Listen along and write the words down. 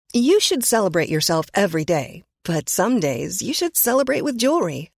You should celebrate yourself every day, but some days you should celebrate with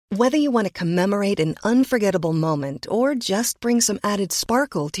jewelry. Whether you want to commemorate an unforgettable moment or just bring some added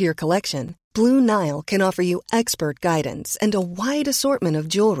sparkle to your collection, Blue Nile can offer you expert guidance and a wide assortment of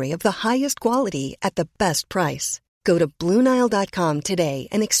jewelry of the highest quality at the best price. Go to BlueNile.com today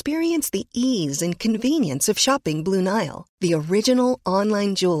and experience the ease and convenience of shopping Blue Nile, the original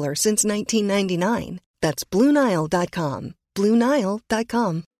online jeweler since 1999. That's BlueNile.com.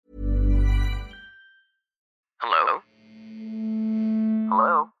 BlueNile.com. Hello?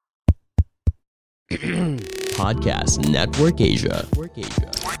 Hello? Podcast Network Asia.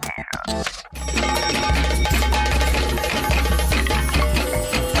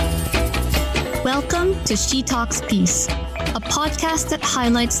 Welcome to She Talks Peace, a podcast that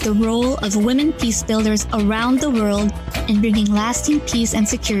highlights the role of women peace builders around the world in bringing lasting peace and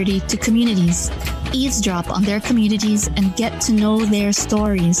security to communities. Eavesdrop on their communities and get to know their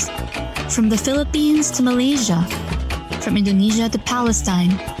stories. From the Philippines to Malaysia, from Indonesia to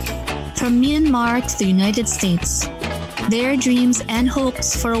Palestine, from Myanmar to the United States. Their dreams and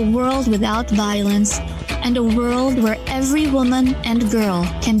hopes for a world without violence and a world where every woman and girl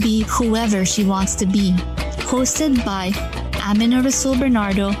can be whoever she wants to be. Hosted by Amina Rasul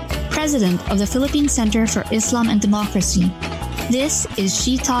Bernardo, President of the Philippine Center for Islam and Democracy. This is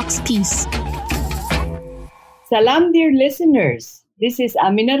She Talks Peace. Salam, dear listeners. This is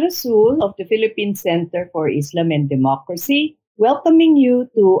Amina Rasul of the Philippine Center for Islam and Democracy, welcoming you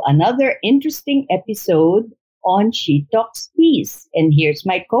to another interesting episode on She Talks Peace. And here's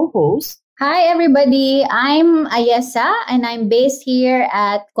my co-host. Hi, everybody. I'm Ayesa, and I'm based here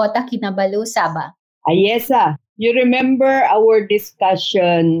at Kota Kinabalu, Sabah. Ayesa, you remember our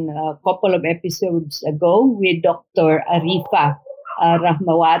discussion a couple of episodes ago with Dr. Arifa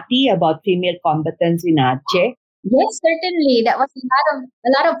Rahmawati about female combatants in Aceh? Yes, certainly. That was a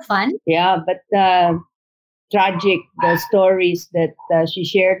lot of fun. Yeah, but tragic, the stories that she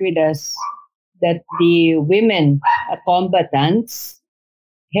shared with us, that the women combatants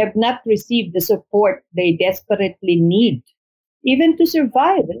have not received the support they desperately need, even to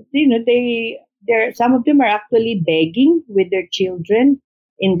survive. You know, some of them are actually begging with their children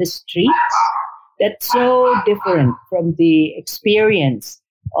in the streets. That's so different from the experience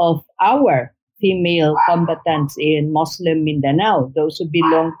of our female combatants in Muslim Mindanao, those who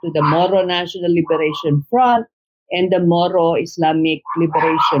belong to the Moro National Liberation Front and the Moro Islamic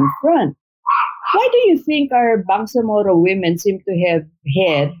Liberation Front. Why do you think our Bangsamoro women seem to have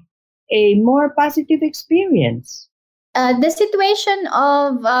had a more positive experience? The situation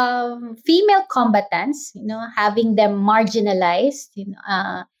of female combatants, having them marginalized,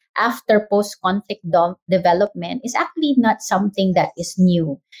 after post-conflict development is actually not something that is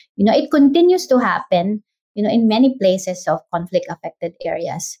new. It continues to happen, in many places of conflict-affected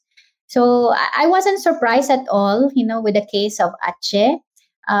areas. So I wasn't surprised at all, with the case of Aceh.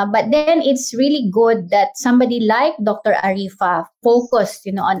 But then it's really good that somebody like Dr. Arifa focused,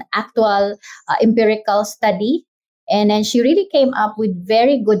 on actual empirical study. And then she really came up with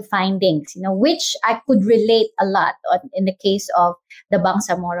very good findings, which I could relate a lot in the case of the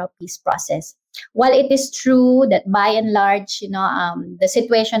Bangsamoro peace process. While it is true that by and large, the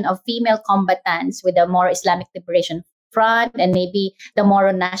situation of female combatants with the Moro Islamic Liberation Front and maybe the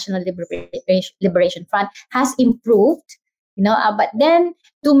Moro National Liberation Front has improved, but then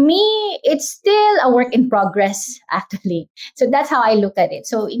to me, it's still a work in progress, actually. So that's how I look at it.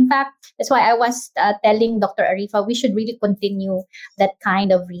 So in fact, that's why I was telling Dr. Arifa, we should really continue that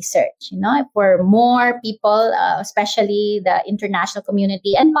kind of research, for more people, especially the international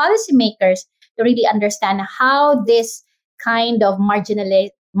community and policymakers to really understand how this kind of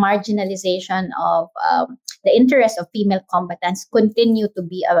marginalization of the interests of female combatants continue to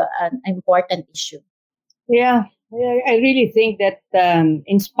be an important issue. Yeah. I really think that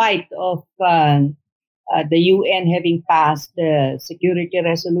in spite of the UN having passed the Security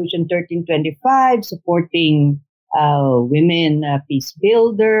Resolution 1325 supporting women peace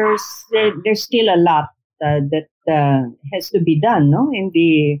builders, there's still a lot that has to be done,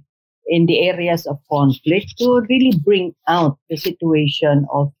 in the areas of conflict to really bring out the situation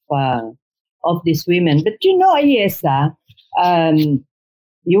of these women. But Ayesa,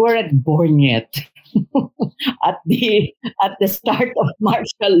 you weren't born yet. at the start of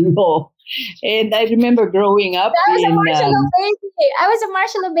martial law, and I remember growing up. I was a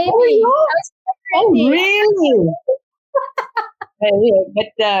martial law baby. Oh, really?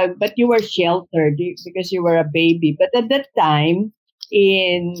 But you were sheltered because you were a baby. But at that time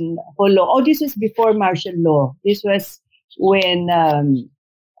in Holo, this was before martial law. This was when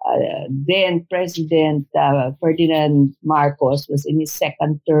then President Ferdinand Marcos was in his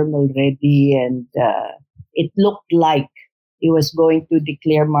second term already, and it looked like he was going to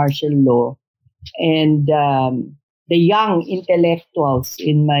declare martial law. And the young intellectuals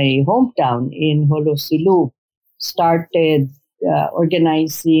in my hometown in Holosulu started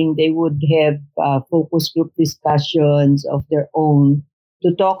organizing. They would have focus group discussions of their own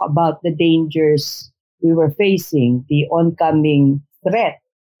to talk about the dangers we were facing, the oncoming threat.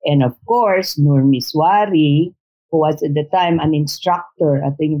 And of course, Nur Miswari, who was at the time an instructor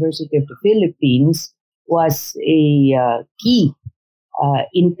at the University of the Philippines, was a key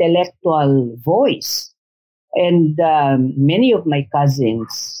intellectual voice. And many of my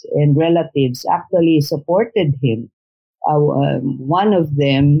cousins and relatives actually supported him. One of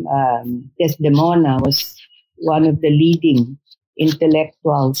them, Desdemona, was one of the leading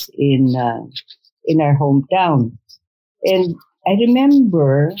intellectuals in our hometown. And I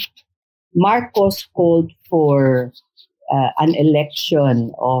remember Marcos called for an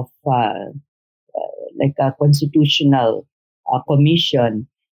election of like a constitutional commission.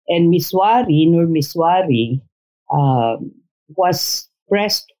 And Nur Miswari, was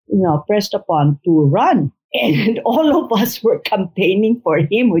pressed upon to run. And all of us were campaigning for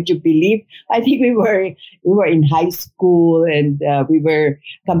him. Would you believe? I think we were in high school, and we were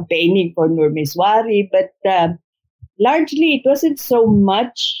campaigning for Nur Miswari. But largely, it wasn't so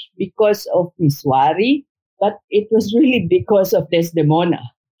much because of Miswari, but it was really because of Desdemona,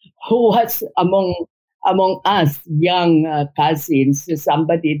 who was among us young cousins,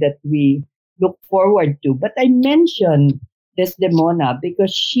 somebody that we look forward to. But I mentioned Desdemona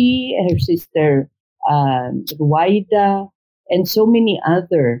because she and her sister Ruwaida and so many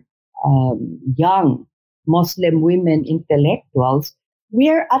other young Muslim women intellectuals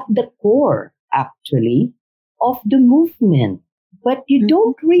were at the core, actually, of the movement. But you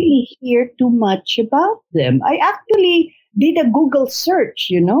don't really hear too much about them. I actually did a Google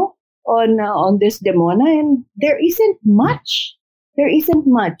search, on Desdemona, and there isn't much.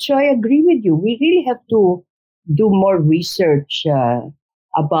 So I agree with you. We really have to do more research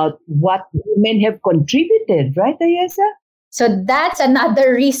about what women have contributed, right, Ayesah? So that's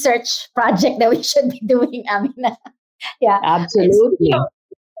another research project that we should be doing, Amina. Yeah, absolutely.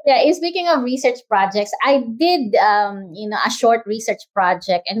 Speaking of research projects, I did a short research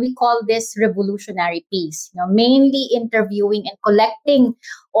project, and we call this Revolutionary Peace. Mainly interviewing and collecting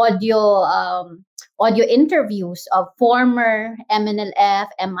audio interviews of former MNLF,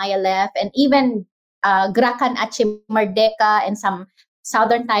 MILF, and even Gerakan Aceh Merdeka and some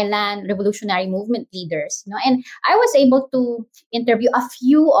Southern Thailand revolutionary movement leaders. And I was able to interview a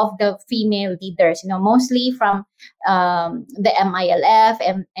few of the female leaders, mostly from the MILF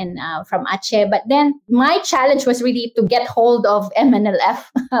and from Aceh. But then my challenge was really to get hold of MNLF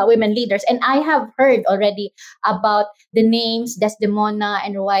women leaders. And I have heard already about the names Desdemona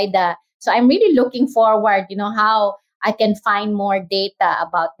and Ruwaida. So I'm really looking forward, how I can find more data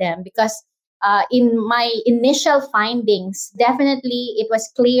about them, because in my initial findings, definitely it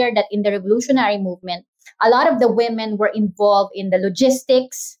was clear that in the revolutionary movement, a lot of the women were involved in the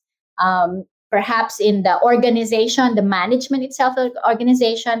logistics, perhaps in the organization, the management itself of the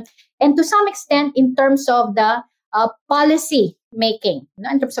organization, and to some extent in terms of the policy making,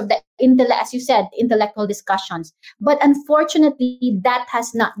 in terms of the as you said, intellectual discussions. But unfortunately, that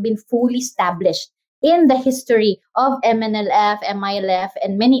has not been fully established in the history of MNLF, MILF,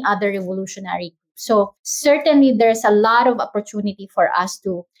 and many other revolutionary groups. So certainly there's a lot of opportunity for us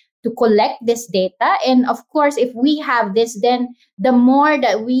to collect this data. And of course, if we have this, then the more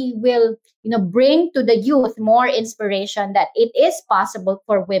that we will, bring to the youth more inspiration that it is possible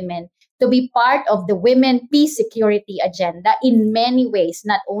for women to be part of the women peace security agenda in many ways,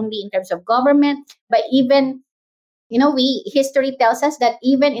 not only in terms of government, but even history tells us that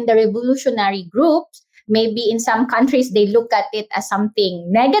even in the revolutionary groups, maybe in some countries they look at it as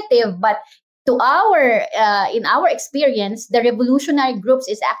something negative, but in our experience, the revolutionary groups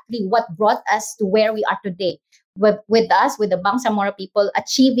is actually what brought us to where we are today, with the Bangsamoro people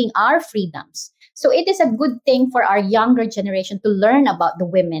achieving our freedoms. So it is a good thing for our younger generation to learn about the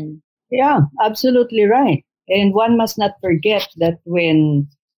women. Yeah, absolutely right. And one must not forget that when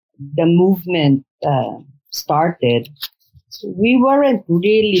the movement started, we weren't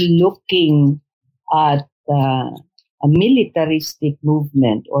really looking at a militaristic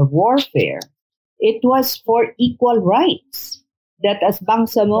movement or warfare. It was for equal rights. That as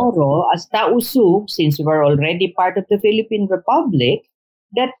Bangsamoro, as Tausug, since we were already part of the Philippine Republic,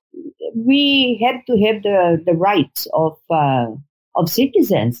 that we had to have the rights of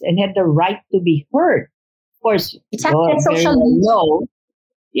citizens and had the right to be heard. Of course, it's actually social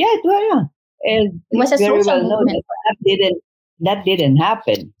Yeah, it was. Yeah. And It was a very social well known movement. that didn't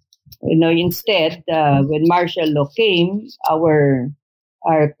happen. Instead, when martial law came, our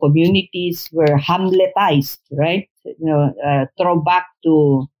communities were Hamletized, right? Throwback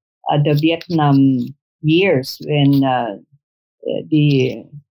to the Vietnam years when the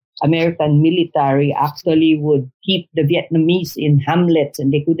American military actually would keep the Vietnamese in hamlets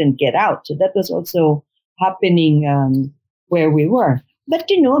and they couldn't get out. So that was also happening where we were. But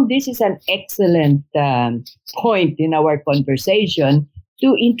this is an excellent point in our conversation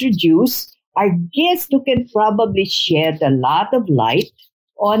to introduce our guest who can probably shed a lot of light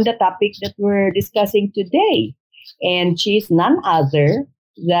on the topic that we're discussing today. And she's none other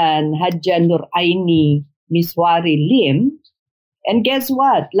than Hadja Nuraini Miswari Lim. And guess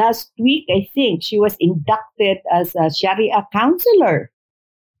what? Last week, I think, she was inducted as a Sharia counselor.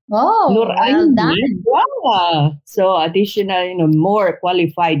 Oh, well done. Yeah. So additional, more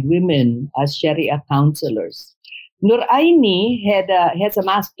qualified women as Sharia counselors. Nuraini has a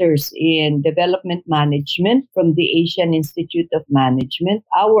master's in development management from the Asian Institute of Management,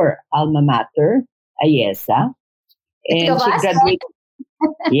 our alma mater, AIESA. And she graduated.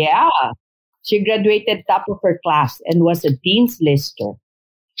 Yeah. She graduated top of her class and was a Dean's Lister.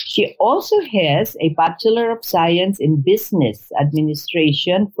 She also has a Bachelor of Science in Business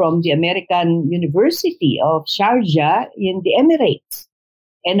Administration from the American University of Sharjah in the Emirates,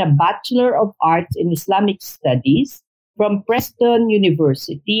 and a Bachelor of Arts in Islamic Studies from Preston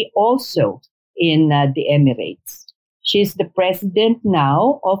University, also in the Emirates. She's the president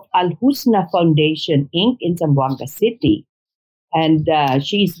now of Al Husna Foundation, Inc. in Zamboanga City. And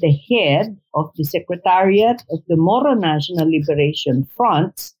she's the head of the Secretariat of the Moro National Liberation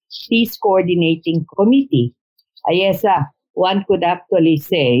Front's Peace Coordinating Committee. Ayesa, one could actually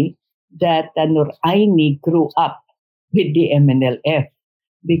say that Nuraini grew up with the MNLF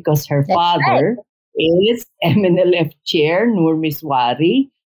because her father is MNLF Chair Nur Miswari,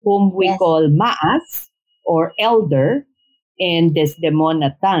 whom we call Maas or Elder, and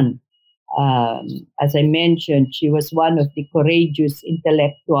Desdemona Tan. As I mentioned, she was one of the courageous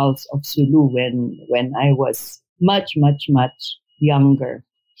intellectuals of Sulu when I was much, much, much younger.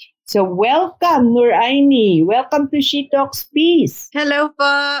 So welcome, Nuraini. Welcome to She Talks Peace. Hello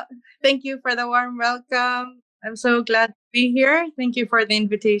po. Thank you for the warm welcome. I'm so glad to be here. Thank you for the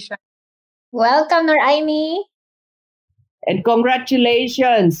invitation. Welcome, Nuraini. And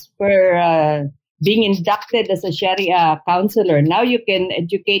congratulations for being inducted as a Sharia counselor. Now you can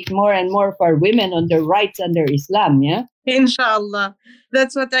educate more and more for women on their rights under Islam, yeah? Inshallah.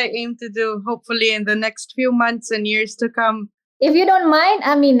 That's what I aim to do, hopefully in the next few months and years to come. If you don't mind,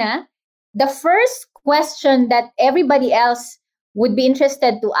 Amina, the first question that everybody else would be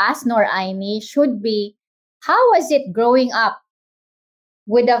interested to ask Nuraini should be, how was it growing up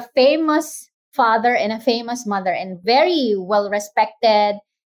with a famous father and a famous mother and very well respected,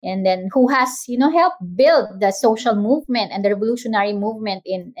 and then who has, helped build the social movement and the revolutionary movement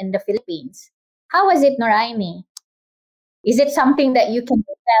in the Philippines? How was it, Nuraini? Is it something that you can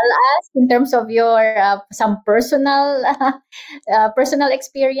tell us in terms of your some personal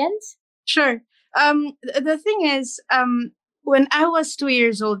experience? Sure. The thing is, when I was 2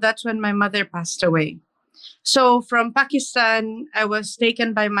 years old, that's when my mother passed away. So from Pakistan, I was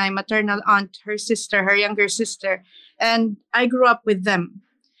taken by my maternal aunt, her sister, her younger sister, and I grew up with them.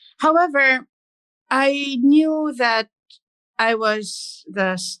 However, I knew that I was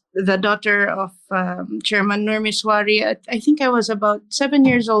the daughter of Chairman Nur Miswari. I think I was about 7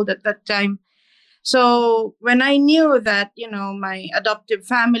 years old at that time. So when I knew that, my adoptive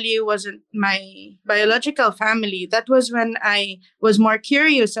family wasn't my biological family, that was when I was more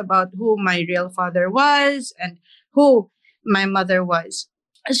curious about who my real father was and who my mother was.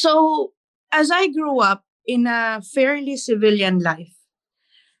 So as I grew up in a fairly civilian life,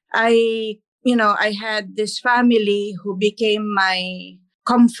 I had this family who became my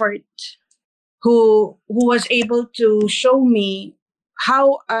comfort, who was able to show me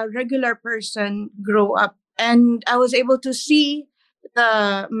how a regular person grow up. And I was able to see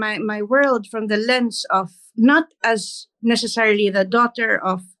my world from the lens of not as necessarily the daughter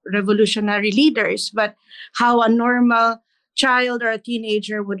of revolutionary leaders, but how a normal child or a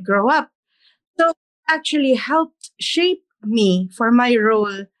teenager would grow up. So it actually helped shape me for my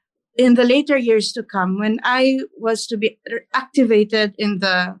role in the later years to come when I was to be activated in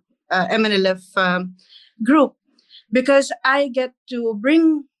the MNLF group, because I get to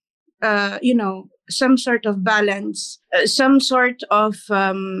bring, some sort of balance, some sort of,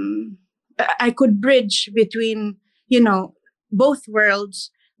 I could bridge between, both worlds,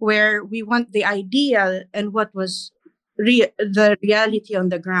 where we want the ideal and what was the reality on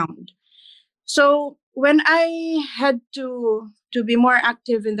the ground. So when I had to be more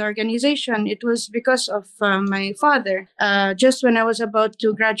active in the organization, it was because of my father. Just when I was about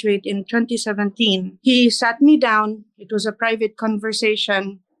to graduate in 2017, he sat me down. It was a private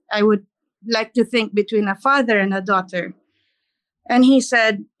conversation, I would like to think, between a father and a daughter. And he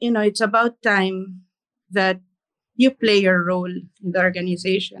said, it's about time that you play your role in the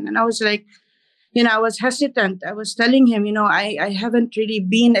organization. And I was like, I was hesitant. I was telling him, I haven't really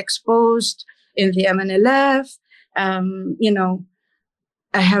been exposed in the MNLF.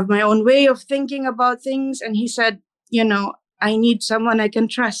 I have my own way of thinking about things. And he said, I need someone I can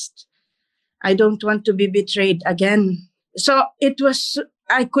trust. I don't want to be betrayed again. So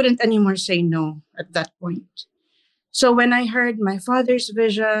I couldn't anymore say no at that point. So when I heard my father's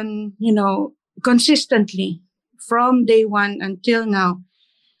vision, consistently from day one until now,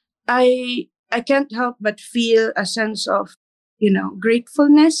 I can't help but feel a sense of,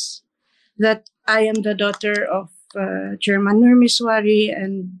 gratefulness that I am the daughter of Chairman Nur Miswari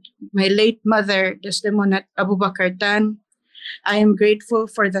and my late mother, Desdemonat Abubakar Tan. I am grateful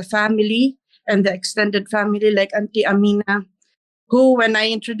for the family and the extended family like Auntie Amina, who, when I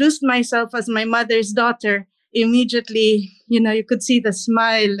introduced myself as my mother's daughter, immediately, you could see the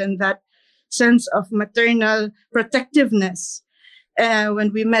smile and that sense of maternal protectiveness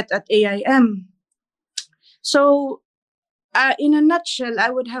when we met at AIM. So, in a nutshell, I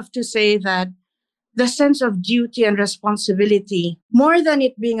would have to say that the sense of duty and responsibility, more than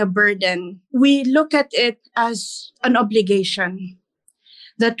it being a burden, we look at it as an obligation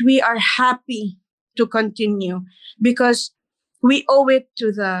that we are happy to continue because we owe it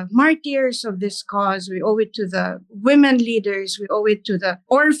to the martyrs of this cause. We owe it to the women leaders. We owe it to the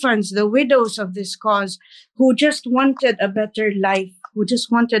orphans, the widows of this cause who just wanted a better life, who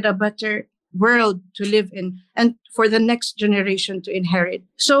just wanted a better world to live in and for the next generation to inherit.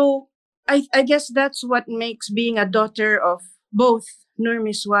 So I guess that's what makes being a daughter of both Nur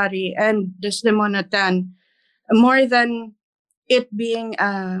Miswari and Desdemona Tan, more than it being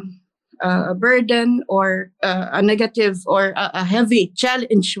a burden or a negative or a heavy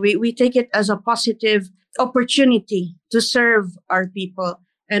challenge. We take it as a positive opportunity to serve our people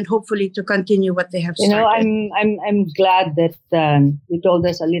and hopefully to continue what they have started. I'm glad that you told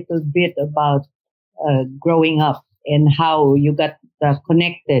us a little bit about growing up and how you got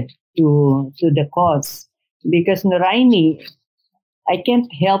connected to the cause. Because Nuraini, I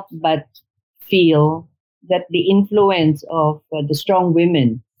can't help but feel that the influence of the strong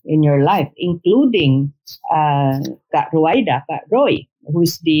women in your life, including Ka Ruwaida, Ka Roy,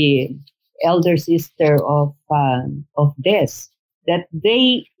 who's the elder sister of Des, that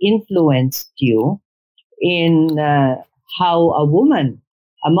they influenced you in how a woman,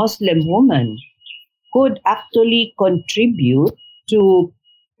 a Muslim woman, could actually contribute to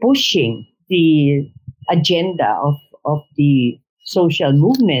pushing the agenda of the social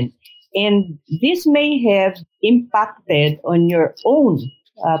movement. And this may have impacted on your own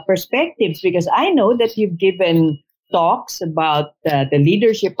perspectives, because I know that you've given talks about the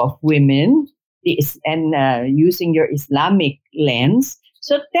leadership of women and using your Islamic lens.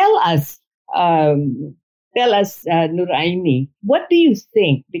 So tell us, Nuraini, what do you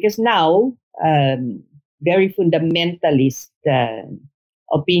think? Because now very fundamentalist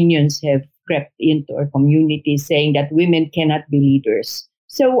opinions have crept into our community saying that women cannot be leaders.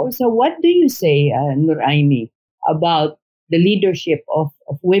 So what do you say, Nuraini, about the leadership of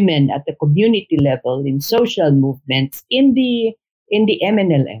women at the community level in social movements in the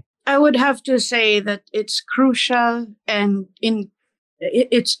MNLF? I would have to say that it's crucial and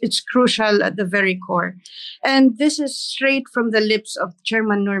it's crucial at the very core. And this is straight from the lips of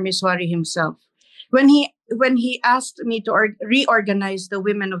Chairman Nur Miswari himself. When he asked me to reorganize the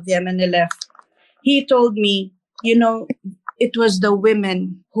women of the MNLF, he told me, it was the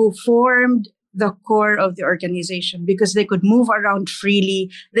women who formed the core of the organization because they could move around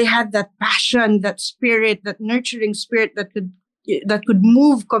freely. They had that passion, that spirit, that nurturing spirit that could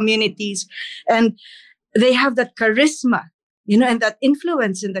move communities, and they have that charisma, and that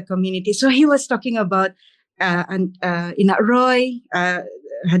influence in the community. So he was talking about Ina Roy,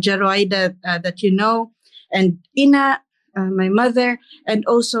 Haja Ruwaida, that and Ina, my mother, and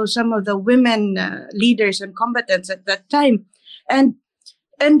also some of the women leaders and combatants at that time. And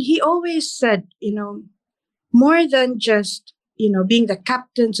he always said, more than just, being the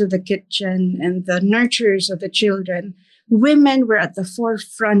captains of the kitchen and the nurturers of the children, women were at the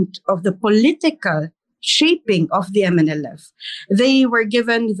forefront of the political shaping of the MNLF. They were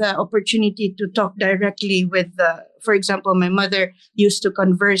given the opportunity to talk directly with for example, my mother used to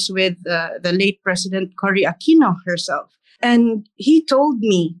converse with the late President Cory Aquino herself. And he told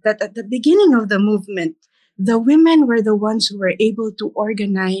me that at the beginning of the movement, the women were the ones who were able to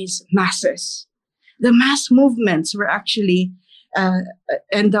organize masses. The mass movements were actually,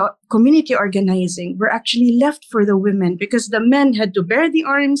 and the community organizing were actually left for the women because the men had to bear the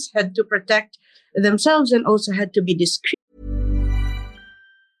arms, had to protect themselves, and also had to be discreet.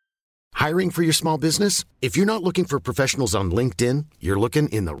 Hiring for your small business? If you're not looking for professionals on LinkedIn, you're looking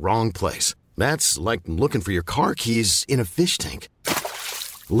in the wrong place. That's like looking for your car keys in a fish tank.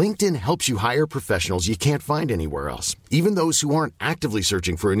 LinkedIn helps you hire professionals you can't find anywhere else, even those who aren't actively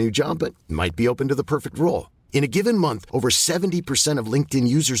searching for a new job but might be open to the perfect role. In a given month, over 70% of LinkedIn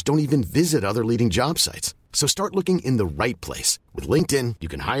users don't even visit other leading job sites. So start looking in the right place. With LinkedIn, you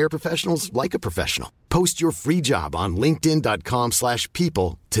can hire professionals like a professional. Post your free job on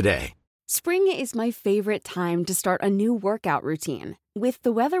linkedin.com/people today. Spring is my favorite time to start a new workout routine. With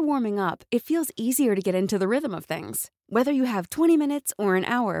the weather warming up, it feels easier to get into the rhythm of things. Whether you have 20 minutes or an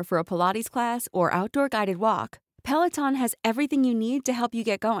hour for a Pilates class or outdoor guided walk, Peloton has everything you need to help you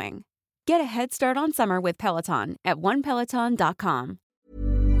get going. Get a head start on summer with Peloton at onepeloton.com.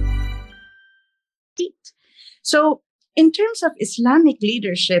 So in terms of Islamic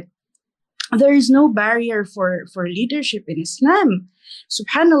leadership, there is no barrier for leadership in Islam.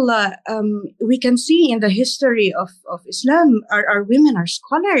 Subhanallah, we can see in the history of Islam, our women are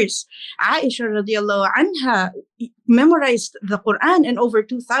scholars. Aisha radiallahu anha memorized the Quran and over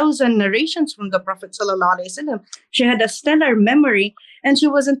 2,000 narrations from the Prophet sallallahu alaihi wasallam. She had a stellar memory and she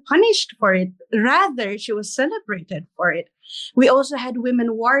wasn't punished for it. Rather, she was celebrated for it. We also had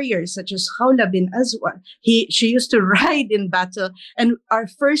women warriors such as Khawla bin Azwa. She used to ride in battle. And our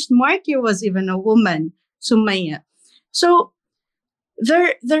first martyr was even a woman, Sumayya. So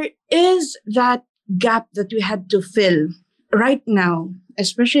there is that gap that we had to fill right now,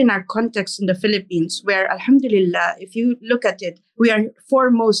 especially in our context in the Philippines, where, alhamdulillah, if you look at it, we are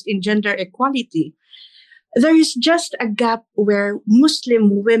foremost in gender equality. There is just a gap where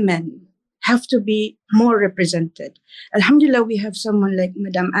Muslim women have to be more represented. Alhamdulillah, we have someone like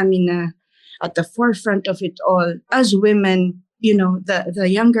Madam Amina at the forefront of it all. As women, you know, the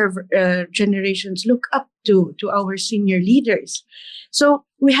younger generations look up to our senior leaders. So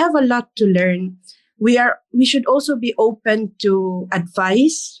we have a lot to learn. We should also be open to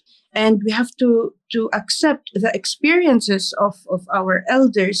advice, and we have to accept the experiences of our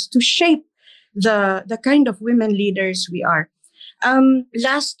elders to shape the kind of women leaders we are.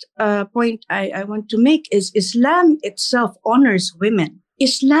 Last point I want to make is Islam itself honors women.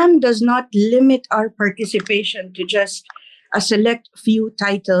 Islam does not limit our participation to just a select few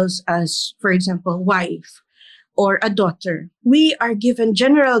titles as, for example, wife or a daughter. We are given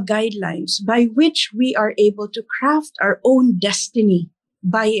general guidelines by which we are able to craft our own destiny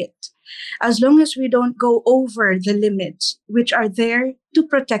by it. As long as we don't go over the limits which are there to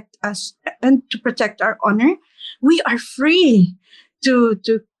protect us and to protect our honor, we are free to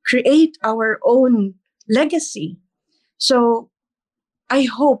create our own legacy. So I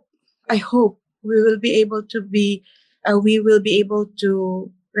hope we will be able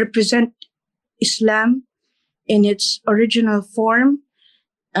to represent Islam in its original form,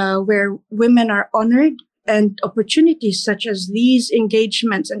 where women are honored, and opportunities such as these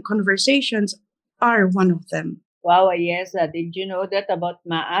engagements and conversations are one of them. Wow, yes. Did you know that about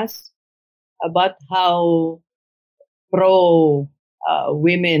Maas? About how pro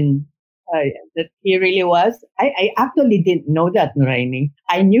women that he really was? I actually didn't know that, Noraini.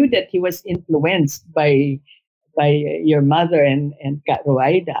 I knew that he was influenced by your mother and Kat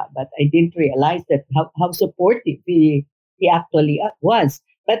Ruwaida, but I didn't realize that how supportive he actually was.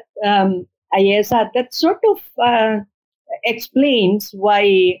 But Ayesa, that sort of explains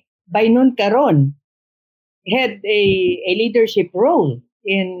why Bainun Caron had a leadership role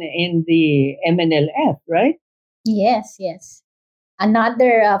in the MNLF, right? Yes.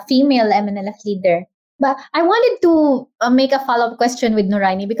 Another female MNLF leader. But I wanted to make a follow-up question with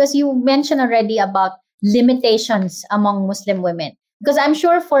Noraini, because you mentioned already about limitations among Muslim women. Because I'm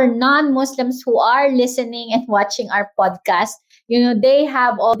sure for non-Muslims who are listening and watching our podcast, they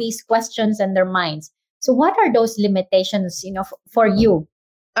have all these questions in their minds. So what are those limitations, for you?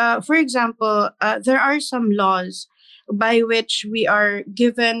 For example, there are some laws by which we are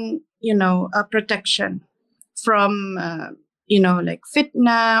given, a protection from, like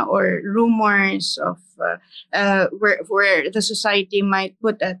fitna or rumors of where the society might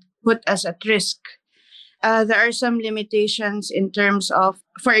put us at risk. There are some limitations in terms of,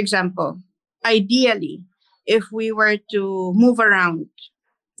 for example, ideally, if we were to move around,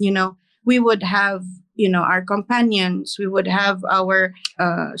 we would have, our companions, we would have our,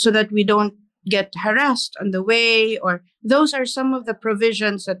 so that we don't get harassed on the way, or those are some of the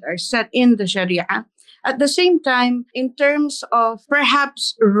provisions that are set in the Sharia. At the same time, in terms of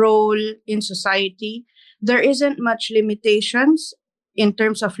perhaps role in society, there isn't much limitations in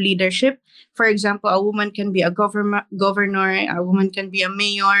terms of leadership. For example, a woman can be a governor, a woman can be a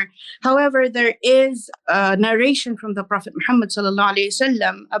mayor. However, there is a narration from the Prophet Muhammad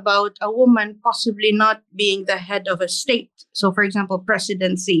ﷺ about a woman possibly not being the head of a state. So, for example,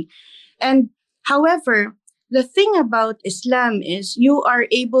 presidency. And however, the thing about Islam is you are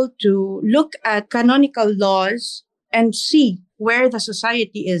able to look at canonical laws and see where the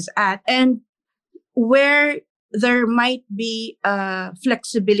society is at and where there might be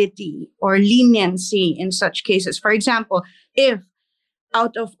flexibility or leniency in such cases. For example, if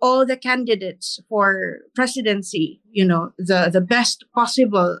out of all the candidates for presidency, the best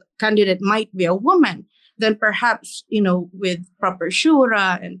possible candidate might be a woman, then perhaps, with proper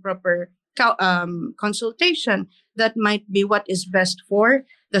shura and proper consultation, that might be what is best for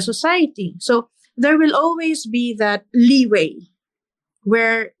the society. So there will always be that leeway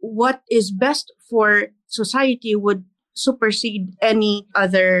where what is best for society would supersede any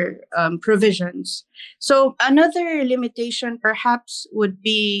other provisions. So another limitation perhaps would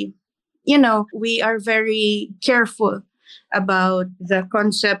be, we are very careful about the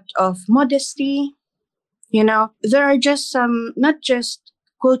concept of modesty. There are just some, not just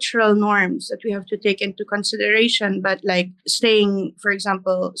cultural norms that we have to take into consideration, but like staying, for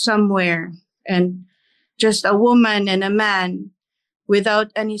example, somewhere and just a woman and a man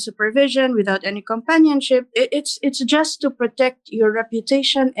without any supervision, without any companionship. It's just to protect your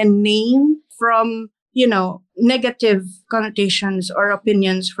reputation and name from, negative connotations or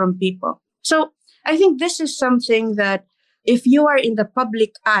opinions from people. So I think this is something that if you are in the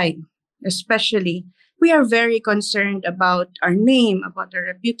public eye, especially, we are very concerned about our name, about our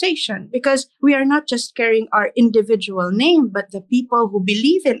reputation, because we are not just carrying our individual name, but the people who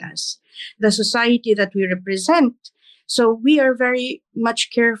believe in us, the society that we represent. So we are very much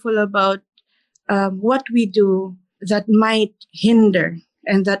careful about what we do that might hinder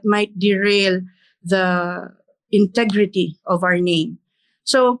and that might derail the integrity of our name.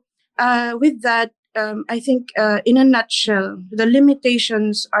 So with that, I think in a nutshell, the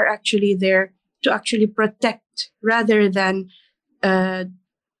limitations are actually there to actually protect rather than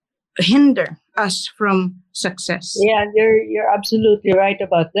hinder us from success. Yeah, you're absolutely right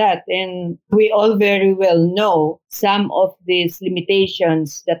about that. And we all very well know some of these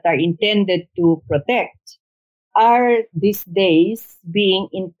limitations that are intended to protect are these days being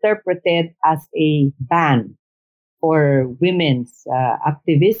interpreted as a ban for women's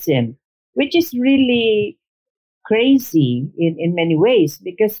activism, which is really crazy in many ways,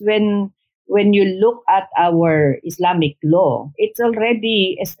 because when you look at our Islamic law, it's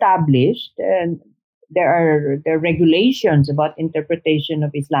already established, and there are regulations about interpretation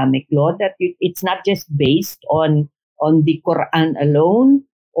of Islamic law that it's not just based on the Quran alone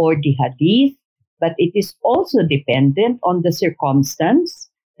or the Hadith, but it is also dependent on the circumstance.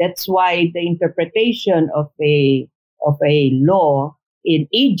 That's why the interpretation of a law in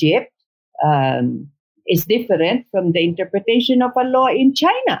Egypt is different from the interpretation of a law in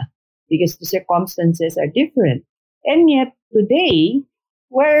China, because the circumstances are different. And yet today,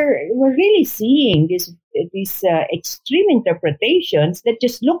 we're really seeing these extreme interpretations that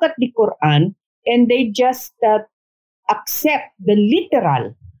just look at the Quran and they just accept the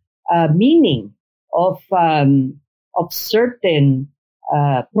literal meaning of certain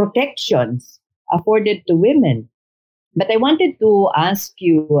protections afforded to women. But I wanted to ask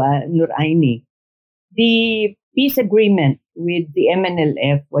you, Nur Aini, the peace agreement with the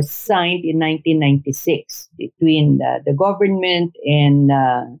MNLF was signed in 1996 between the government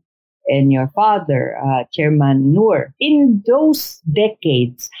and your father, Chairman Nur. In those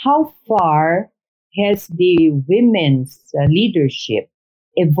decades, how far has the women's leadership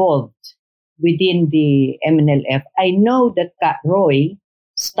evolved within the MNLF? I know that Kat Roy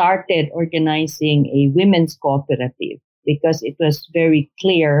started organizing a women's cooperative because it was very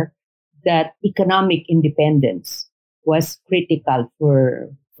clear that economic independence was critical for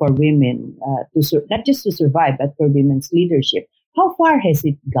women not just to survive, but for women's leadership. How far has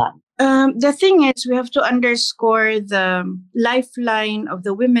it gone? The thing is, we have to underscore the lifeline of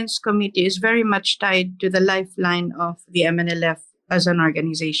the Women's Committee is very much tied to the lifeline of the MNLF as an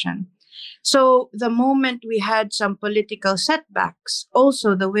organization. So the moment we had some political setbacks,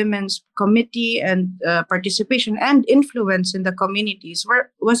 also the Women's Committee and participation and influence in the communities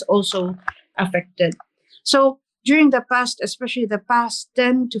was also affected. So during the past, especially the past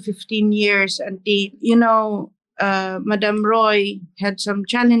 10 to 15 years, Auntie, Madam Roy had some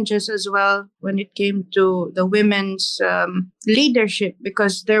challenges as well when it came to the women's leadership,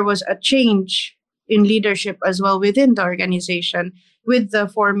 because there was a change in leadership as well within the organization with the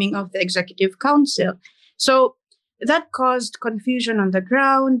forming of the executive council. So that caused confusion on the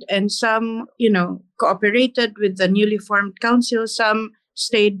ground, and some, cooperated with the newly formed council. Some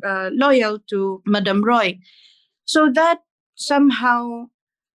stayed loyal to Madam Roy. So that somehow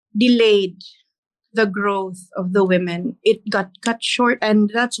delayed the growth of the women. It got cut short, and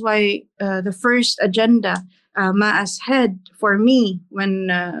that's why the first agenda, Ma as head for me,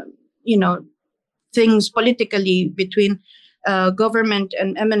 when things politically between government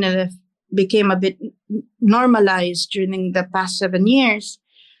and MNLF became a bit normalized during the past 7 years,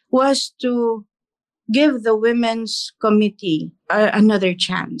 was to give the Women's Committee another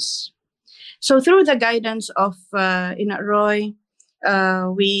chance. So through the guidance of Ina Roy,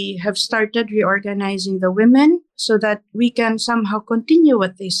 we have started reorganizing the women so that we can somehow continue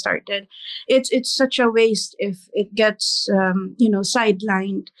what they started. It's such a waste if it gets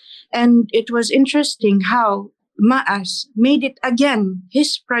sidelined. And it was interesting how Maas made it again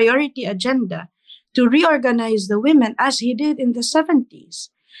his priority agenda to reorganize the women as he did in the 70s.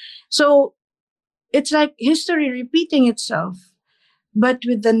 So it's like history repeating itself, but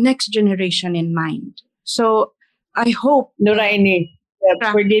with the next generation in mind. So I hope... Noraini,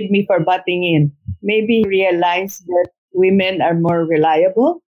 forgive me for butting in. Maybe you realize that women are more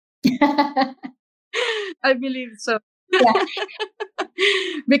reliable? I believe so. Yeah.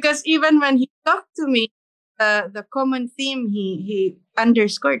 Because even when he talked to me, the common theme he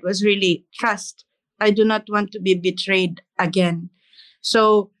underscored was really trust. I do not want to be betrayed again.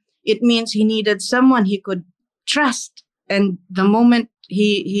 So it means he needed someone he could trust. And the moment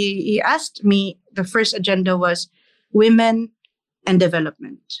he asked me, the first agenda was women and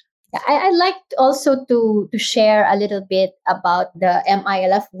development. I'd like also to share a little bit about the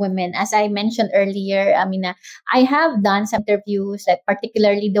MILF women. As I mentioned earlier, I have done some interviews, like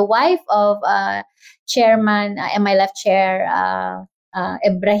particularly the wife of Chairman, MILF Chair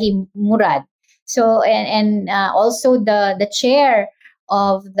Ibrahim Murad. So and also the chair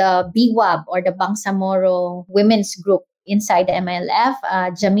of the BWAB, or the Bangsamoro Women's Group inside the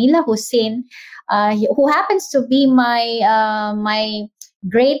MILF, Jamila Hussein, who happens to be my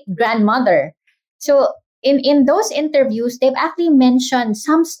great grandmother. So in those interviews, they've actually mentioned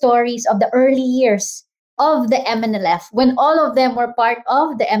some stories of the early years of the MNLF, when all of them were part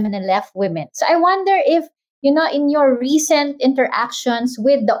of the MNLF women. So I wonder if, in your recent interactions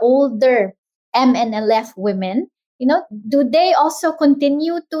with the older MNLF women, do they also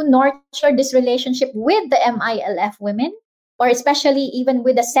continue to nurture this relationship with the MILF women, or especially even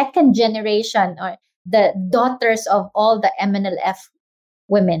with the second generation, or the daughters of all the MNLF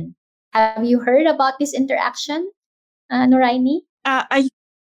women? Have you heard about this interaction, Noraini?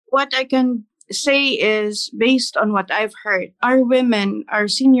 What I can say is, based on what I've heard, our women, our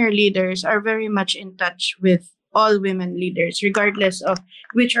senior leaders, are very much in touch with all women leaders, regardless of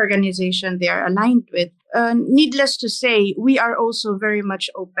which organization they are aligned with. Needless to say, we are also very much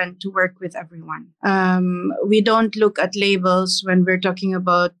open to work with everyone. We don't look at labels when we're talking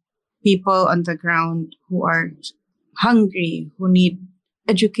about people on the ground who are hungry, who need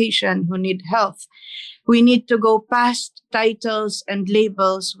education, who need health. We need to go past titles and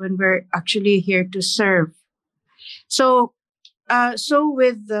labels when we're actually here to serve. So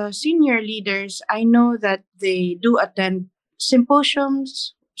with the senior leaders, I know that they do attend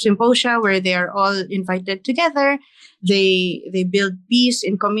symposia where they are all invited together. They build peace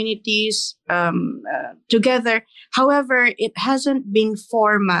in communities together. However, it hasn't been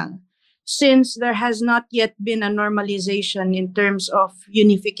formal, since there has not yet been a normalization in terms of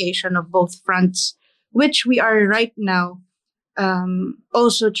unification of both fronts, which we are right now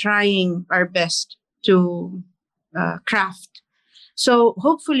also trying our best to craft. So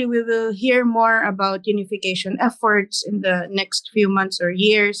hopefully we will hear more about unification efforts in the next few months or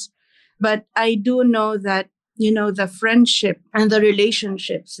years. But I do know that, the friendship and the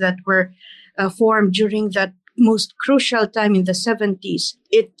relationships that were formed during that most crucial time in the 70s,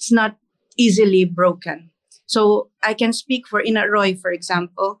 it's not easily broken. So I can speak for Ina Roy, for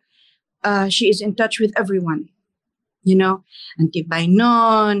example. She is in touch with everyone, Auntie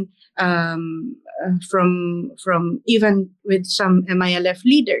Bainon, from even with some MILF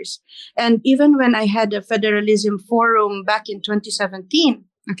leaders. And even when I had a federalism forum back in 2017,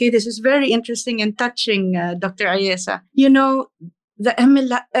 okay, this is very interesting and touching, Dr. Ayesa. the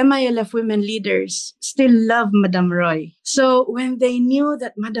MILF women leaders still love Madam Roy. So when they knew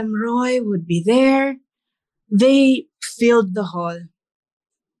that Madam Roy would be there, they filled the hall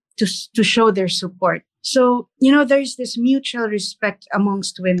to show their support. So, there's this mutual respect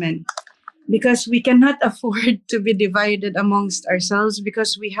amongst women because we cannot afford to be divided amongst ourselves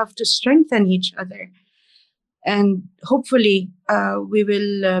because we have to strengthen each other. And hopefully, we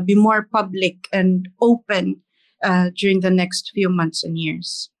will be more public and open during the next few months and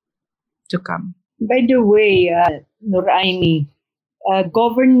years to come. By the way, Noraini,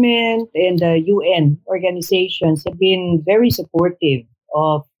 government and the UN organizations have been very supportive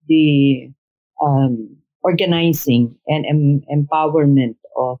of the organizing and empowerment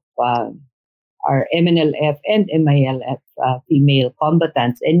of our MNLF and MILF female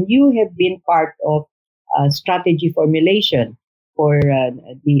combatants. And you have been part of strategy formulation for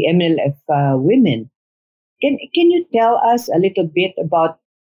the MNLF women. Can you tell us a little bit about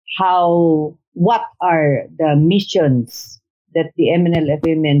what are the missions that the MNLF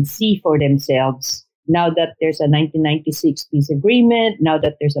women see for themselves now that there's a 1996 peace agreement, now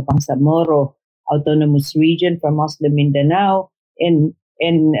that there's a Bangsamoro autonomous region for Muslim Mindanao, and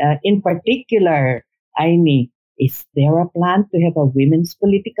in particular, Aimee, is there a plan to have a women's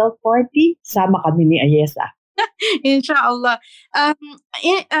political party? Sama kami ni Ayesa. Inshallah.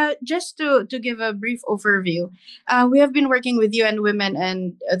 Just to give a brief overview, we have been working with UN Women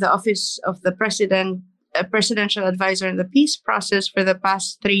and the Office of the Presidential Advisor in the peace process for the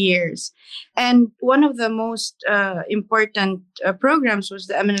past 3 years. And one of the most important programs was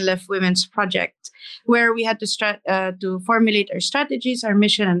the MNLF Women's Project, where we had to formulate our strategies, our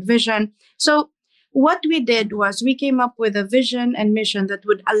mission and vision. So what we did was we came up with a vision and mission that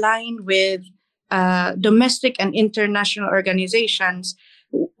would align with domestic and international organizations,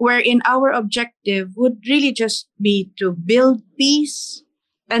 wherein our objective would really just be to build peace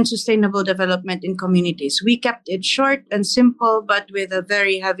and sustainable development in communities. We kept it short and simple, but with a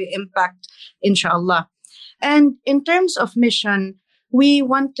very heavy impact, inshallah. And in terms of mission, we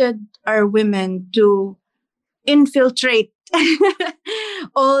wanted our women to infiltrate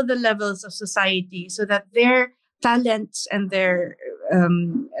all the levels of society so that their talents and their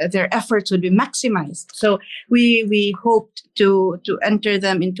efforts would be maximized. So we hoped to enter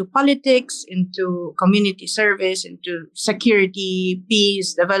them into politics, into community service, into security,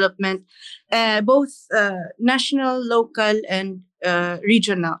 peace, development, both national, local, and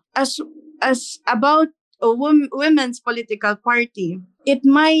regional. As about a women's political party, it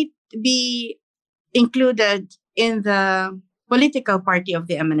might be included in the political party of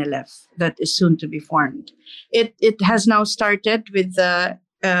the MNLF that is soon to be formed. It has now started with the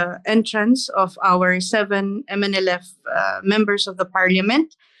entrance of our 7 MNLF members of the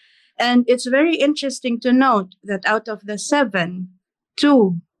parliament. And it's very interesting to note that out of the 7,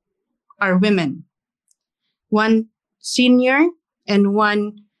 2 are women. 1 senior and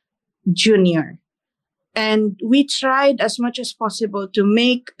 1 junior. And we tried as much as possible to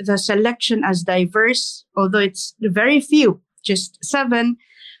make the selection as diverse, although it's very few, just 7.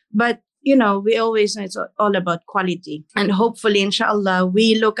 But, we always know it's all about quality. And hopefully, inshallah,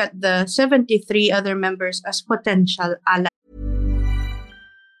 we look at the 73 other members as potential allies.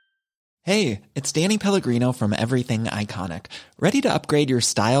 Hey, it's Danny Pellegrino from Everything Iconic. Ready to upgrade your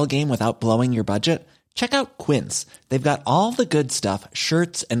style game without blowing your budget? Check out Quince. They've got all the good stuff,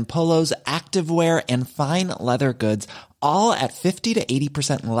 shirts and polos, activewear, and fine leather goods, all at 50 to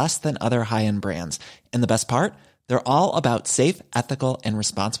 80% less than other high-end brands. And the best part? They're all about safe, ethical, and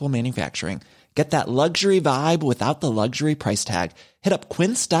responsible manufacturing. Get that luxury vibe without the luxury price tag. Hit up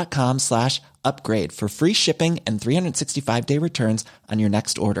quince.com/upgrade for free shipping and 365-day returns on your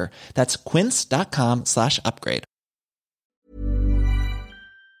next order. That's quince.com/upgrade.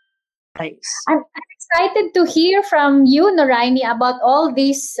 I'm excited to hear from you, Noraini, about all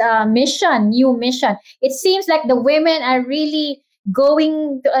this new mission. It seems like the women are really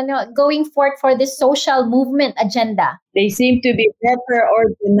going forth for this social movement agenda. They seem to be better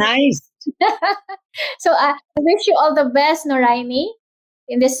organized. So I wish you all the best, Noraini,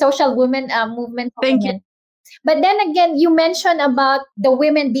 in this social women movement. Thank you. But then again, you mentioned about the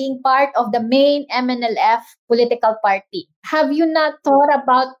women being part of the main MNLF political party. Have you not thought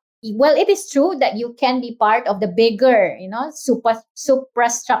about, well, it is true that you can be part of the bigger,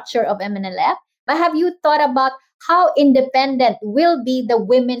 superstructure of MNLF, but have you thought about how independent will be the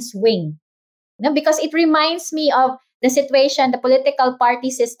women's wing? Because it reminds me of the situation, the political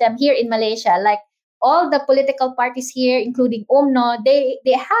party system here in Malaysia. Like all the political parties here, including UMNO, they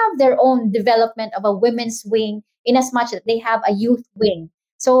have their own development of a women's wing in as much as they have a youth wing.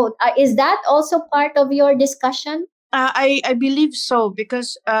 So is that also part of your discussion I believe so,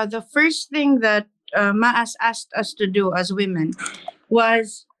 because the first thing that Maas asked us to do as women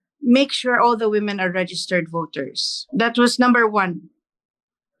was make sure all the women are registered voters. That was number one.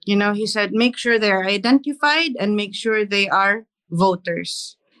 You know, he said, make sure they're identified and make sure they are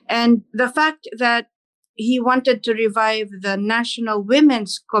voters. And the fact that he wanted to revive the National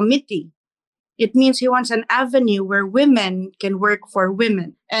Women's Committee, it means he wants an avenue where women can work for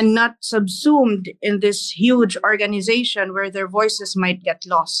women and not subsumed in this huge organization where their voices might get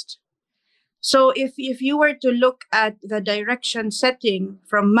lost. So if you were to look at the direction setting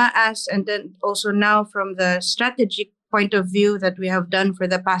from Maas and then also now from the strategic point of view that we have done for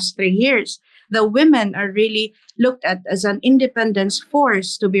the past 3 years, the women are really looked at as an independence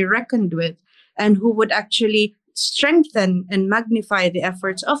force to be reckoned with and who would actually strengthen and magnify the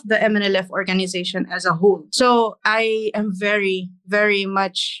efforts of the MNLF organization as a whole. So I am very, very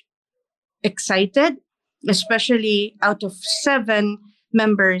much excited, especially out of 7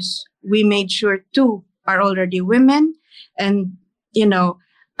 members, we made sure 2 are already women. And, you know,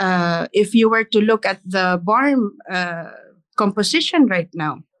 if you were to look at the BARM composition right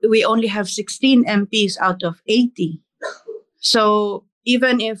now, we only have 16 MPs out of 80. So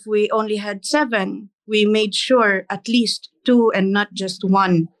even if we only had 7, we made sure at least 2 and not just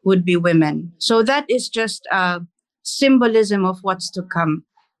 1 would be women. So that is just a symbolism of what's to come.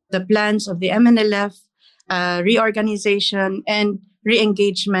 The plans of the MNLF, reorganization and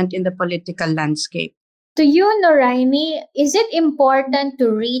re-engagement in the political landscape. To you, Noraini, is it important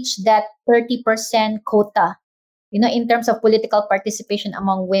to reach that 30% quota, in terms of political participation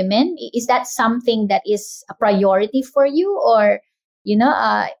among women? Is that something that is a priority for you, or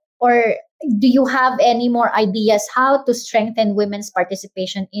do you have any more ideas how to strengthen women's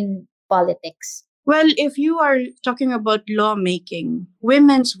participation in politics? Well, if you are talking about lawmaking,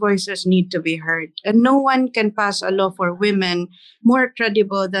 women's voices need to be heard. And no one can pass a law for women more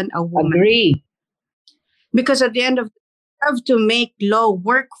credible than a woman. Agree. Because at the end of the day, you have to make law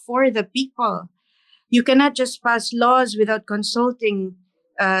work for the people. You cannot just pass laws without consulting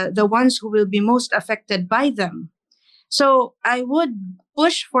the ones who will be most affected by them. So I would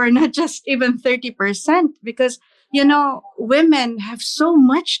push for not just even 30%, because women have so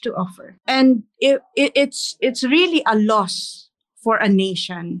much to offer. And it's really a loss for a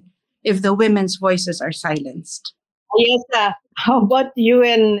nation if the women's voices are silenced. Yes, how about you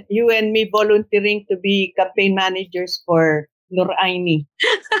and me volunteering to be campaign managers for Noraini?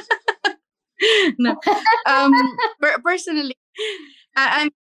 No. Personally, I'm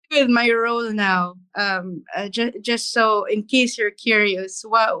with my role now. Just so in case you're curious,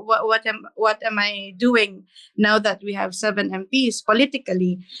 what am I doing now that we have 7 MPs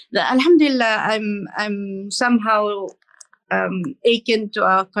politically? Alhamdulillah, I'm somehow akin to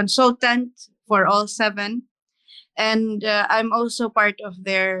a consultant for all 7, and I'm also part of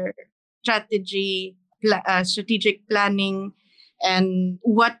their strategic planning and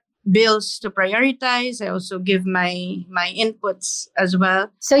what bills to prioritize. I also give my inputs as well.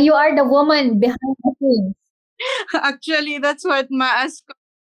 So you are the woman behind the scenes. Actually, that's what Maas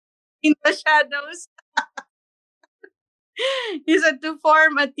in the shadows. He said to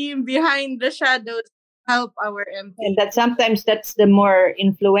form a team behind the shadows to help our MP. And that sometimes that's the more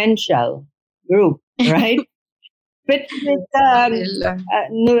influential group, right? But with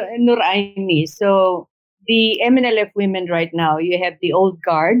Noraini, so the MNLF women right now, you have the old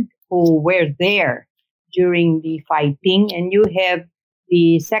guard who were there during the fighting, and you have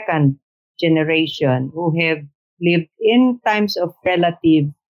the second generation who have lived in times of relative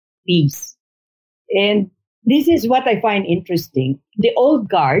peace. And this is what I find interesting. The old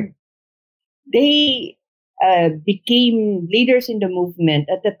guard, they became leaders in the movement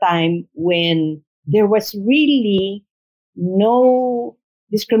at the time when there was really no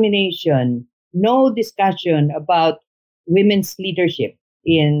discrimination, no discussion about women's leadership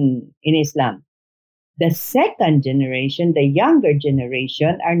in Islam. The second generation, the younger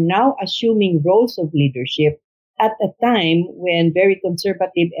generation, are now assuming roles of leadership at a time when very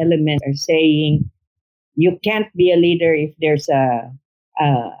conservative elements are saying you can't be a leader if there's a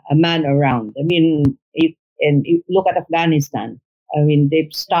man around. I mean, if look at Afghanistan. I mean,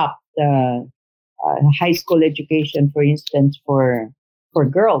 they've stopped high school education, for instance, for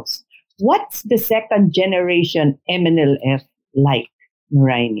girls. What's the second generation MNLF like,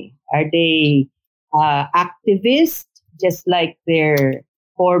 Noraini? Are they activists just like their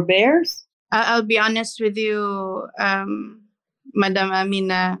forebears? I'll be honest with you, Madam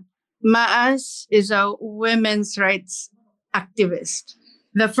Amina. Maas is a women's rights activist.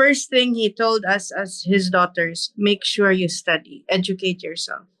 The first thing he told us as his daughters, make sure you study, educate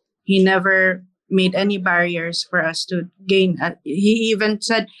yourself. He never made any barriers for us to gain. He even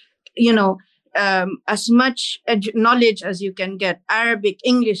said, as much knowledge as you can get, Arabic,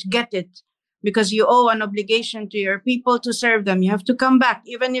 English, get it, because you owe an obligation to your people to serve them. You have to come back.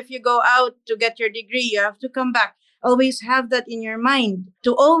 Even if you go out to get your degree, you have to come back. Always have that in your mind,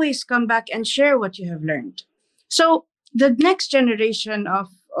 to always come back and share what you have learned. So the next generation of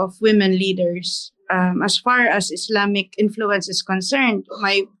women leaders, as far as Islamic influence is concerned,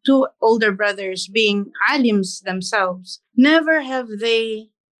 my two older brothers being alims themselves, never have they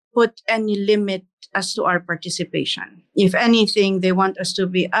put any limit as to our participation. If anything, they want us to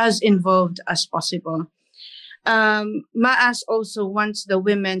be as involved as possible. MAAS also wants the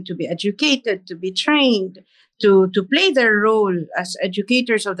women to be educated, to be trained, to play their role as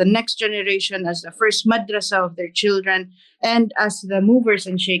educators of the next generation, as the first madrasa of their children, and as the movers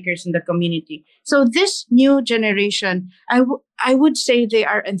and shakers in the community. So this new generation, I would say they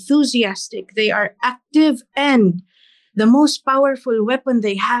are enthusiastic, they are active, and the most powerful weapon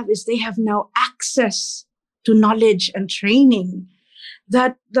they have is they have now access to knowledge and training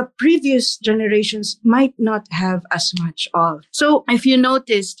that the previous generations might not have as much of. So if you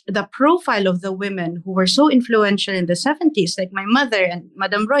noticed the profile of the women who were so influential in the 70s, like my mother and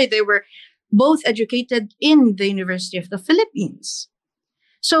Madame Roy, they were both educated in the University of the Philippines.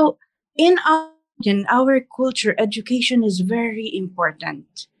 So in our culture, education is very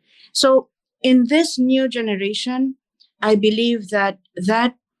important. So in this new generation, I believe that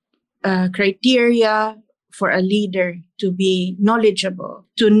criteria for a leader to be knowledgeable,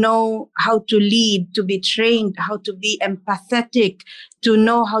 to know how to lead, to be trained, how to be empathetic, to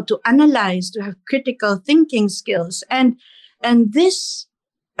know how to analyze, to have critical thinking skills. And this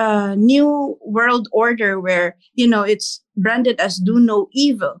new world order where, it's branded as do no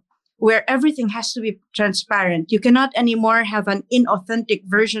evil, where everything has to be transparent. You cannot anymore have an inauthentic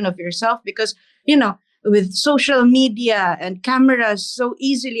version of yourself because, with social media and cameras so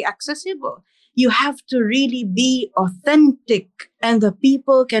easily accessible, you have to really be authentic, and the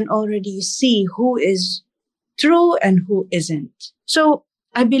people can already see who is true and who isn't. So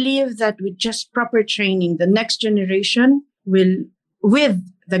I believe that with just proper training, the next generation will, with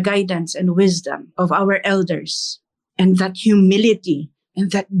the guidance and wisdom of our elders, and that humility and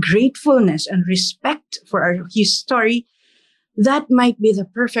that gratefulness and respect for our history, that might be the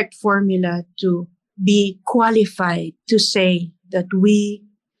perfect formula to be qualified to say that we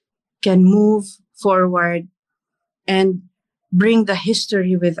can move forward and bring the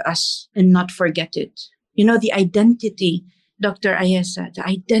history with us and not forget it. The identity, Dr. Ayesah, the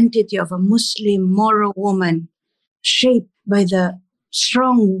identity of a Muslim Moro woman shaped by the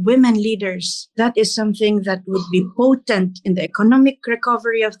strong women leaders, that is something that would be potent in the economic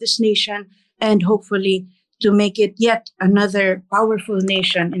recovery of this nation and hopefully to make it yet another powerful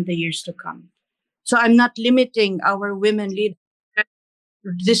nation in the years to come. So I'm not limiting our women leaders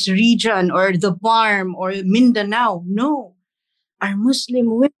this region or the Barm or Mindanao. No, our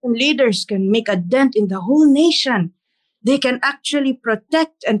Muslim women leaders can make a dent in the whole nation. They can actually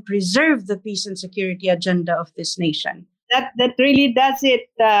protect and preserve the peace and security agenda of this nation. That really does it,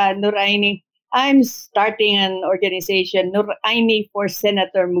 Nuraini. I'm starting an organization, Nuraini for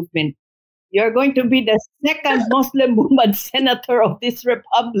Senator Movement. You're going to be the second Muslim woman senator of this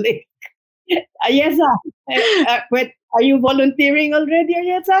republic. Ayesah, are you volunteering already,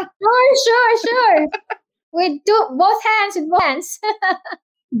 Ayesah? Sure. With both hands.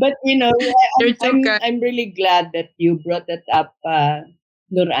 But, I'm really glad that you brought that up,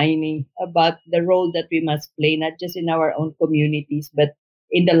 Nuraini, about the role that we must play, not just in our own communities, but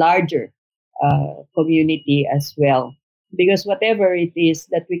in the larger community as well. Because whatever it is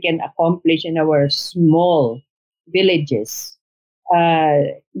that we can accomplish in our small villages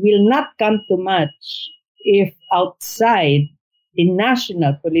will not come to much if outside the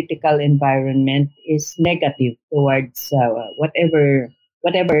national political environment is negative towards whatever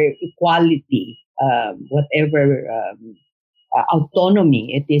equality, whatever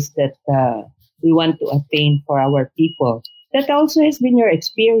autonomy it is that we want to attain for our people. That also has been your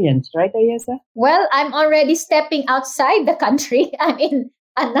experience, right, Ayesah? Well, I'm already stepping outside the country. I'm in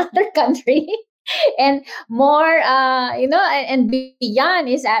another country. And more, and beyond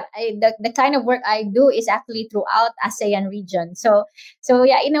is the kind of work I do is actually throughout ASEAN region. So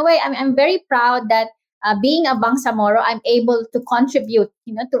yeah, in a way, I'm very proud that being a Bangsamoro, I'm able to contribute,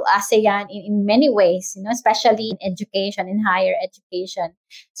 to ASEAN in many ways, especially in education, in higher education.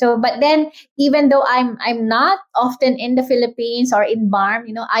 So, but then even though I'm not often in the Philippines or in BARM,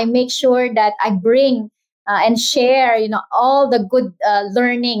 I make sure that I bring and share, all the good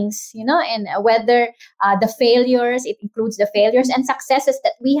learnings, and whether the failures, it includes the failures and successes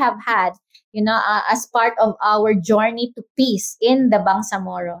that we have had, as part of our journey to peace in the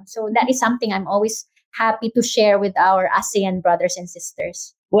Bangsamoro. So that is something I'm always happy to share with our ASEAN brothers and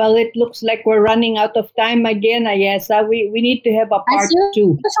sisters. Well, it looks like we're running out of time again, Ayesah. We need to have a part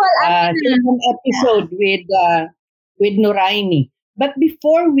two, second episode with Noraini. But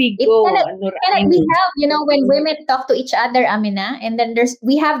before we go, we have, when women talk to each other, Amina, and then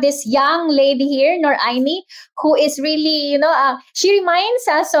we have this young lady here, Noraini, who is really,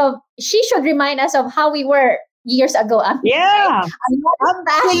 she should remind us of how we were years ago. Amina. Yeah,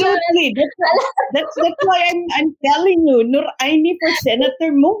 absolutely. That's why I'm telling you, Noraini for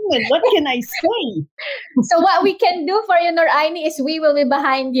Senator movement. What can I say? So what we can do for you, Noraini, is we will be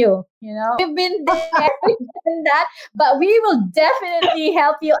behind you. We've been there, we've done that, but we will definitely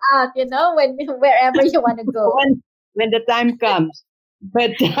help you out, wherever you want to go. When the time comes.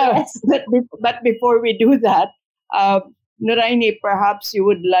 But Yes. but before we do that, Noraini, perhaps you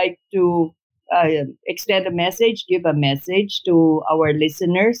would like to extend a message, give a message to our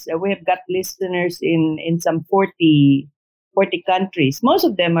listeners. We have got listeners in some 40 countries. Most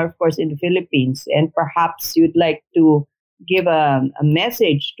of them are, of course, in the Philippines. And perhaps you'd like to give a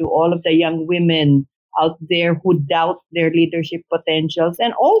message to all of the young women out there who doubt their leadership potentials,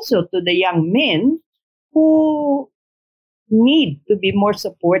 and also to the young men who need to be more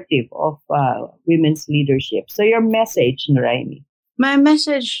supportive of women's leadership. So your message, Noraini. My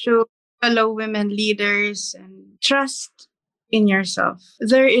message to fellow women leaders: and trust in yourself.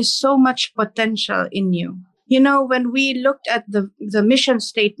 There is so much potential in you. When we looked at the mission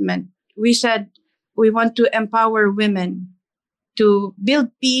statement, we said we want to empower women to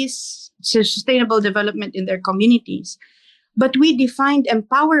build peace, sustainable development in their communities. But we defined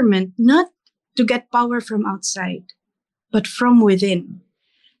empowerment not to get power from outside, but from within.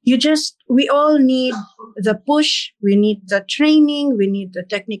 We all need the push, we need the training, we need the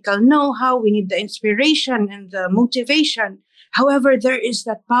technical know-how, we need the inspiration and the motivation. However, there is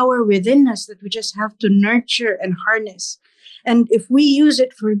that power within us that we just have to nurture and harness. And if we use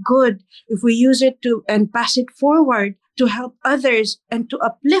it for good, if we use it and pass it forward to help others and to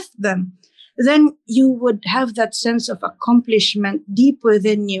uplift them, then you would have that sense of accomplishment deep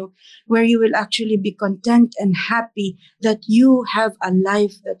within you, where you will actually be content and happy that you have a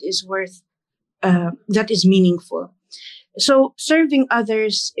life that is that is meaningful. So serving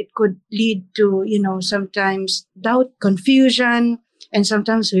others, it could lead to, sometimes doubt, confusion, and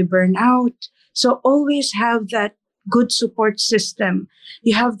sometimes we burn out. So always have that good support system.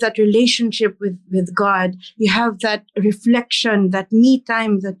 You have that relationship with God. You have that reflection, that me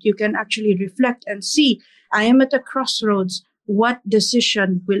time that you can actually reflect and see, I am at a crossroads. What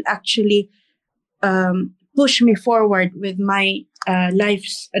decision will actually push me forward with my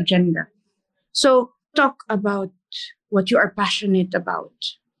life's agenda? So talk about what you are passionate about.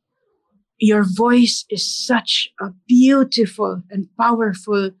 Your voice is such a beautiful and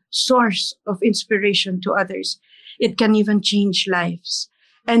powerful source of inspiration to others. It can even change lives.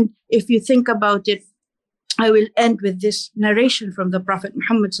 And if you think about it, I will end with this narration from the Prophet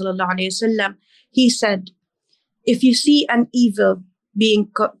Muhammad sallallahu alaihi wasallam. He said, if you see an evil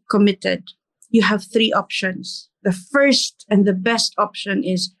being committed, you have three options. The first and the best option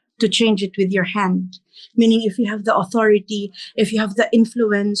is to change it with your hand. Meaning, if you have the authority, if you have the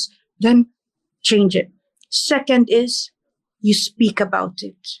influence, then change it. Second is you speak about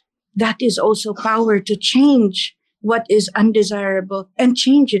it. That is also power to change what is undesirable and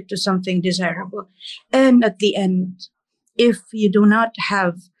change it to something desirable. And at the end, if you do not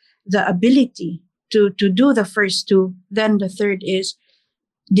have the ability to do the first two, then the third is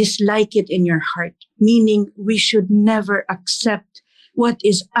dislike it in your heart. Meaning, we should never accept what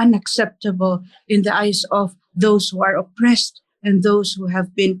is unacceptable in the eyes of those who are oppressed and those who have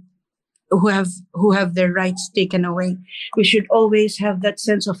their rights taken away. We should always have that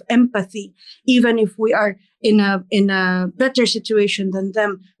sense of empathy, even if we are in a better situation than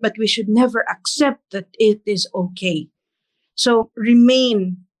them, but we should never accept that it is okay. So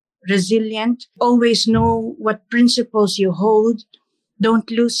remain resilient, always know what principles you hold, don't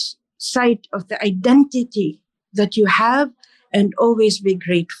lose sight of the identity that you have, and always be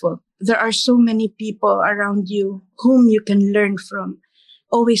grateful. There are so many people around you whom you can learn from.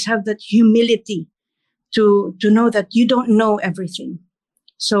 Always have that humility to know that you don't know everything.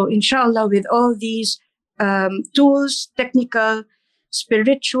 So inshallah, with all these tools, technical,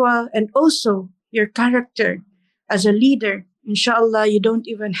 spiritual, and also your character as a leader, inshallah, you don't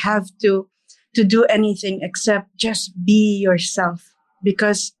even have to do anything except just be yourself,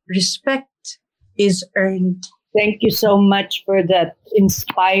 because respect is earned. Thank you so much for that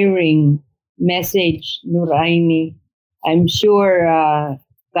inspiring message, Nuraini. I'm sure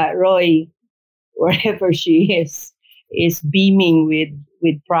Kat Roy, wherever she is beaming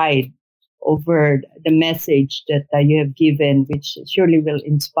with pride over the message that you have given, which surely will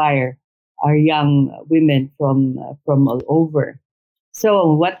inspire our young women from all over.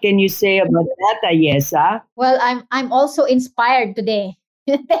 So, what can you say about that, Ayesah? Well, I'm also inspired today.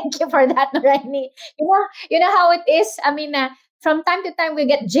 Thank you for that, Nuraini. You know how it is. I mean, from time to time we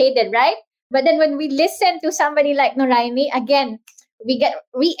get jaded, right? But then when we listen to somebody like Nuraini, again, we get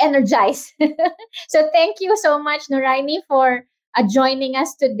re-energized. So thank you so much, Nuraini, for joining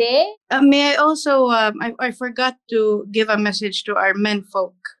us today. May I also, I forgot to give a message to our men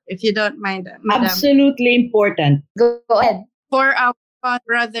folk, if you don't mind, Madam. Absolutely important. Go ahead. For our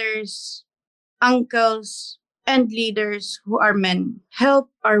brothers, uncles, and leaders who are men, help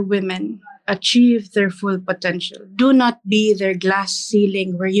our women achieve their full potential. Do not be their glass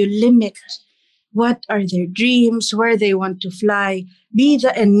ceiling where you limit what are their dreams, where they want to fly. Be the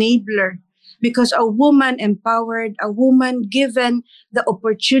enabler, because a woman empowered, a woman given the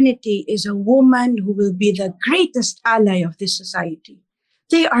opportunity is a woman who will be the greatest ally of this society.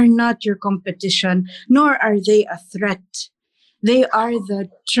 They are not your competition, nor are they a threat. They are the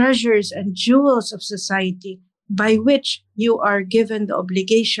treasures and jewels of society by which you are given the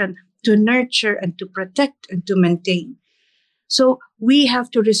obligation to nurture and to protect and to maintain. So we have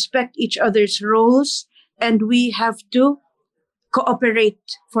to respect each other's roles, and we have to cooperate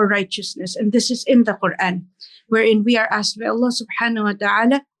for righteousness. And this is in the Quran, wherein we are asked by Allah subhanahu wa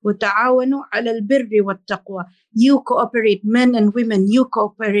ta'ala, وَتَعَاوَنُوا عَلَى الْبِرِّ وَالتَّقْوَى. You cooperate, men and women, you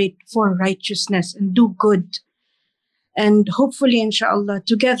cooperate for righteousness and do good. And hopefully, inshallah,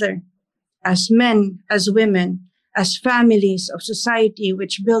 together, as men, as women, as families of society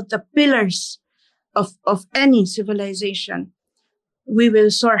which build the pillars of any civilization, we will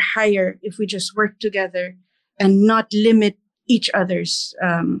soar higher if we just work together and not limit each other's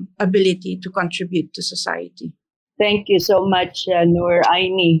ability to contribute to society. Thank you so much,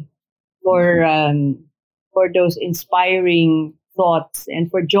 Nuraini, for those inspiring thoughts and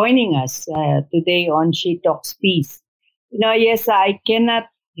for joining us today on She Talks Peace. Yes, I cannot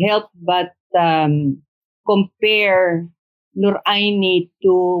help but compare Nuraini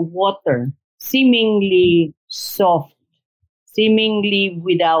to water, seemingly soft, seemingly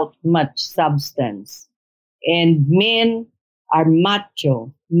without much substance. And men are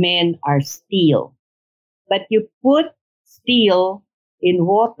macho, men are steel. But you put steel in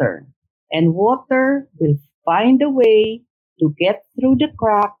water, and water will find a way to get through the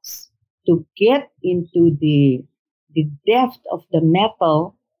cracks, to get into the depth of the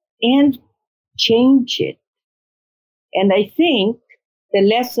metal and change it. And I think the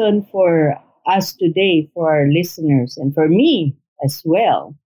lesson for us today, for our listeners, and for me as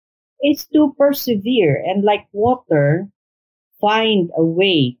well, is to persevere and, like water, find a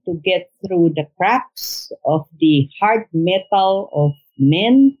way to get through the cracks of the hard metal of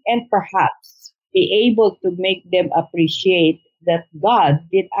men, and perhaps be able to make them appreciate that God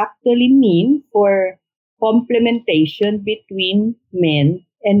did actually mean for complementation between men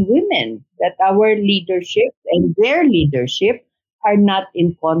and women, that our leadership and their leadership are not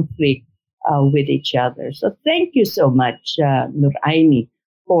in conflict with each other. So thank you so much, Nuraini,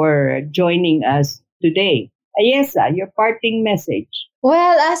 for joining us today. Ayesah, your parting message.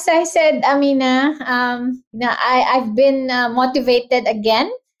 Well, as I said, Amina, I've been motivated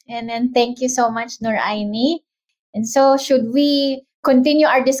again. And then thank you so much, Nuraini. And so should we continue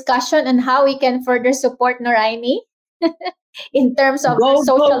our discussion on how we can further support Nuraini in terms of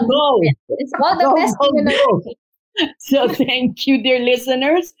social movement? It's all the best. So thank you, dear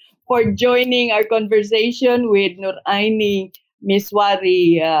listeners, for joining our conversation with Nuraini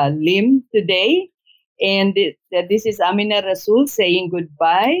Miswari Lim today. And this is Amina Rasul saying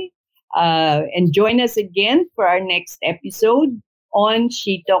goodbye. And join us again for our next episode on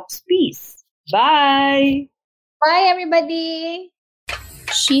She Talks Peace. Bye. Bye, everybody.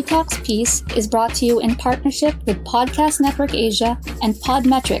 She Talks Peace is brought to you in partnership with Podcast Network Asia and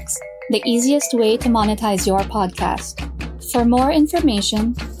Podmetrics, the easiest way to monetize your podcast. For more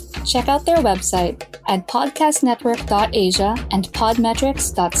information, check out their website at podcastnetwork.asia and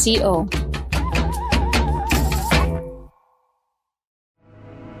podmetrics.co.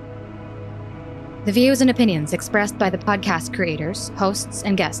 The views and opinions expressed by the podcast creators, hosts,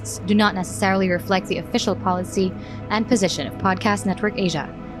 and guests do not necessarily reflect the official policy and position of Podcast Network Asia,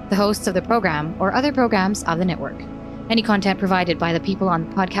 the hosts of the program, or other programs of the network. Any content provided by the people on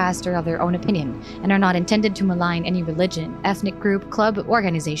the podcast are of their own opinion and are not intended to malign any religion, ethnic group, club,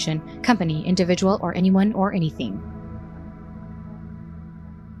 organization, company, individual, or anyone or anything.